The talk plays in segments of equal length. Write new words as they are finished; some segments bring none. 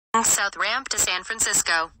South Ramp to San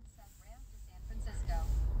Francisco.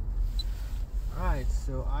 Alright,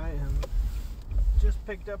 so I am just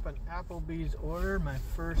picked up an Applebee's order, my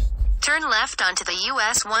first Turn left onto the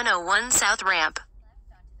US 101 South Ramp.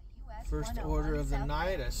 order of the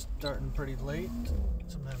night. I'm starting pretty late.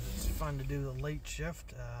 Sometimes it's fun to do the late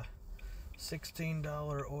shift.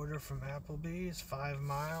 $16 order from Applebee's, 5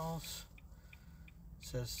 miles. It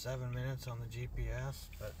says 7 minutes on the GPS,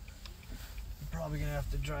 but I'm probably gonna have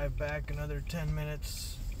to drive back another 10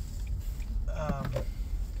 minutes.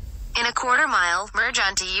 In a quarter mile, merge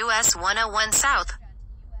onto US 101 South. To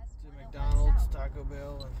McDonald's, Taco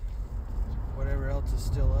Bell, and whatever else is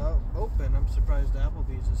still open. I'm surprised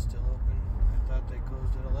Applebee's is still open. I thought they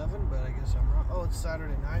closed at 11, but I guess I'm wrong. Oh, it's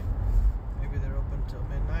Saturday night. Maybe they're open till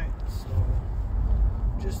midnight. So,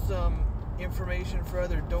 just some information for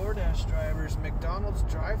other DoorDash drivers. McDonald's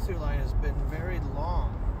drive-thru line has been very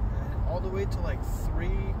long, and all the way to like 3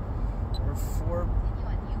 or 4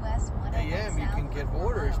 a.m. you can get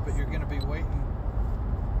orders, but you're going to be waiting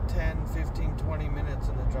 10, 15, 20 minutes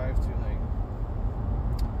in the drive-thru lane.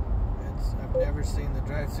 I've never seen the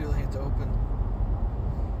drive-thru lanes open.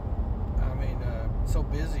 I mean, so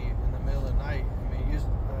busy in the middle of the night. I mean,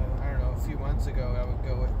 I don't know, a few months ago, I would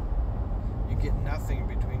go you get nothing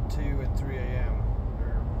between 2 and 3 a.m.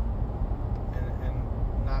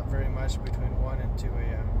 and not very much between 1 and 2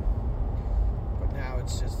 a.m. But now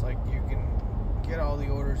it's just like you can get all the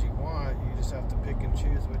orders you want. You just have to pick and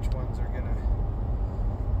choose which ones are gonna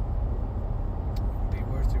be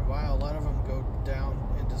worth your while. A lot of them go down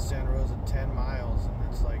into Santa Rosa 10 miles, and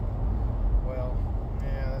it's like, well,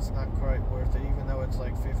 yeah, that's not quite worth it. Even though it's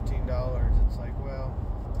like $15, it's like, well,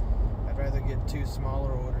 I'd rather get 2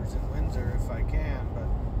 smaller orders in Windsor if I can, but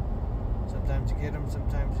sometimes you get them,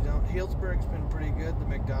 sometimes you don't. Healdsburg's been pretty good. The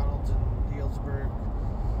McDonald's in Healdsburg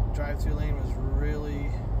drive-thru lane was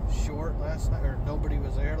really short last night, or nobody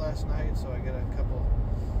was there last night, so I got a couple.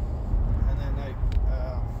 And then I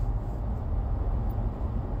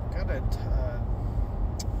got a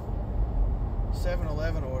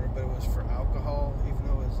 7-Eleven order, but it was for alcohol, even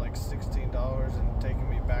though it was like $16 and taking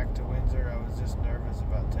me back to Windsor. I was just nervous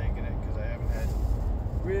about taking it because I haven't had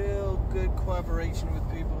real good cooperation with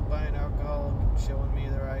people buying alcohol, showing me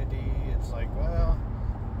their ID. It's like, well,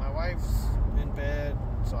 my wife's in bed,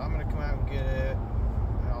 so I'm gonna come out and get it.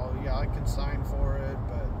 Yeah, I can sign for it,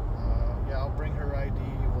 but yeah, I'll bring her ID.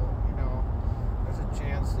 Well, you know, there's a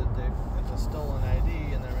chance that it's a stolen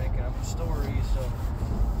ID and they're making up a story, so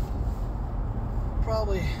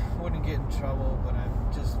probably wouldn't get in trouble, but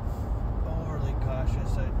I'm just overly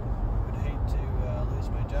cautious. I would hate to lose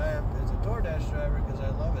my job as a DoorDash driver because I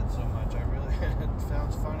love it so much. I really, it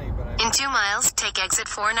sounds funny, but In 2 miles, take exit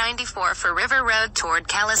 494 for River Road toward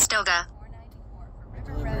Calistoga. I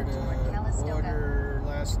delivered an order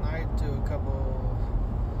last night to a couple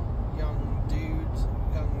young dudes,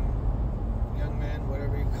 young men,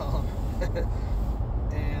 whatever you call them,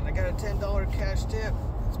 and I got a $10 cash tip.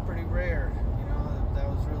 It's pretty rare, you know. That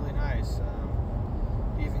was really nice.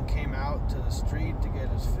 He even came out to the street to get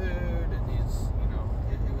his food, and he's, you know,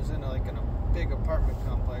 it was in a big apartment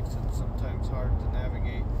complex. It's sometimes hard to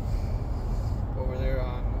navigate over there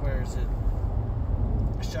on, where is it?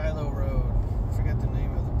 Shiloh Road. I forget the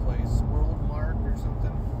name of the place. World Mark or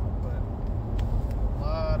something. But a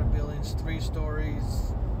lot of buildings, 3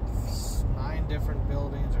 stories, 9 different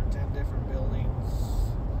buildings or 10 different buildings,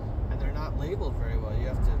 and they're not labeled very well. You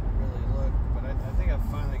have to really look. But I think I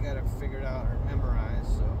finally got it figured out or memorized.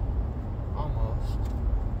 So almost.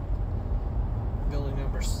 Building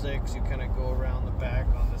number 6, you kind of go around the back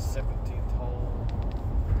on the 17th hole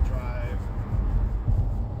drive.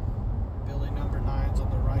 Building number 9's on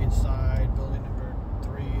the right side. Building number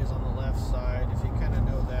 3 is on the left side. If you kind of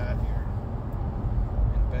know that, you're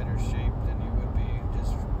in better shape than you would be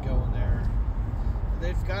just going there.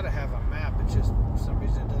 They've got to have a map. It's just for some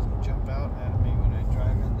reason it doesn't jump out at me when I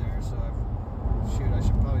drive in there. So I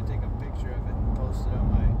should probably take a picture of it and post it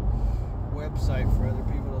on my website for other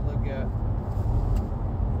people to look at.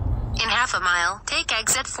 In half a mile, take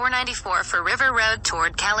exit 494 for River Road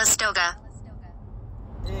toward Calistoga.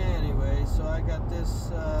 Anyway, so I got this,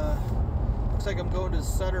 looks like I'm going to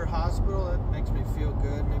Sutter Hospital. That makes me feel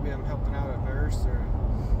good. Maybe I'm helping out a nurse or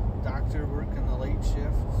a doctor working the late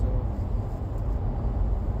shift, so.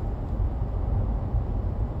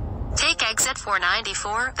 Take exit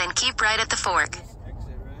 494, then keep right at the fork. This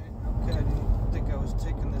exit, right? Okay, I didn't think I was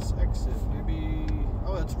taking this exit. Maybe,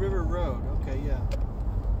 oh, it's River Road. Okay, yeah.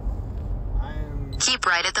 Keep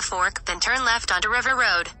right at the fork, then turn left onto River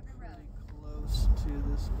Road. Really close to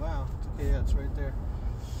this. Wow. Okay, yeah, it's right there.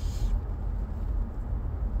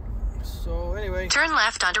 So anyway, Turn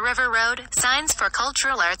left onto River Road. Signs for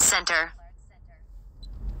Cultural Arts Center.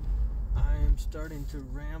 I am starting to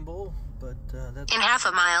ramble, but that's... In half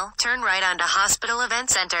a mile, turn right onto Hospital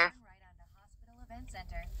Event Center.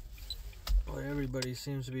 What everybody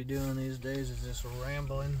seems to be doing these days is just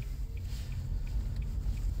rambling.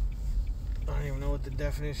 I don't even know what the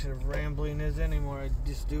definition of rambling is anymore. I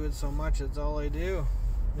just do it so much, that's all I do.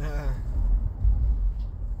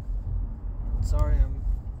 Sorry,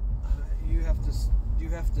 you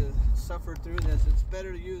have to suffer through this. It's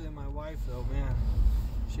better you than my wife, though, man.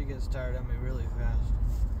 She gets tired of me really fast.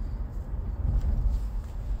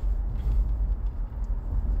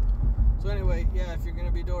 So anyway, yeah, if you're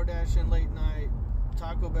gonna be door dashing late night,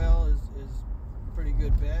 Taco Bell is a pretty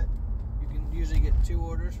good bet. You can usually get 2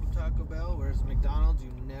 orders from Taco Bell, whereas McDonald's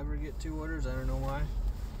you never get 2 orders. I don't know why.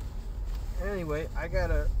 Anyway, I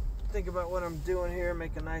gotta think about what I'm doing here,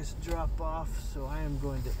 make a nice drop off, so I am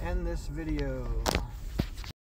going to end this video.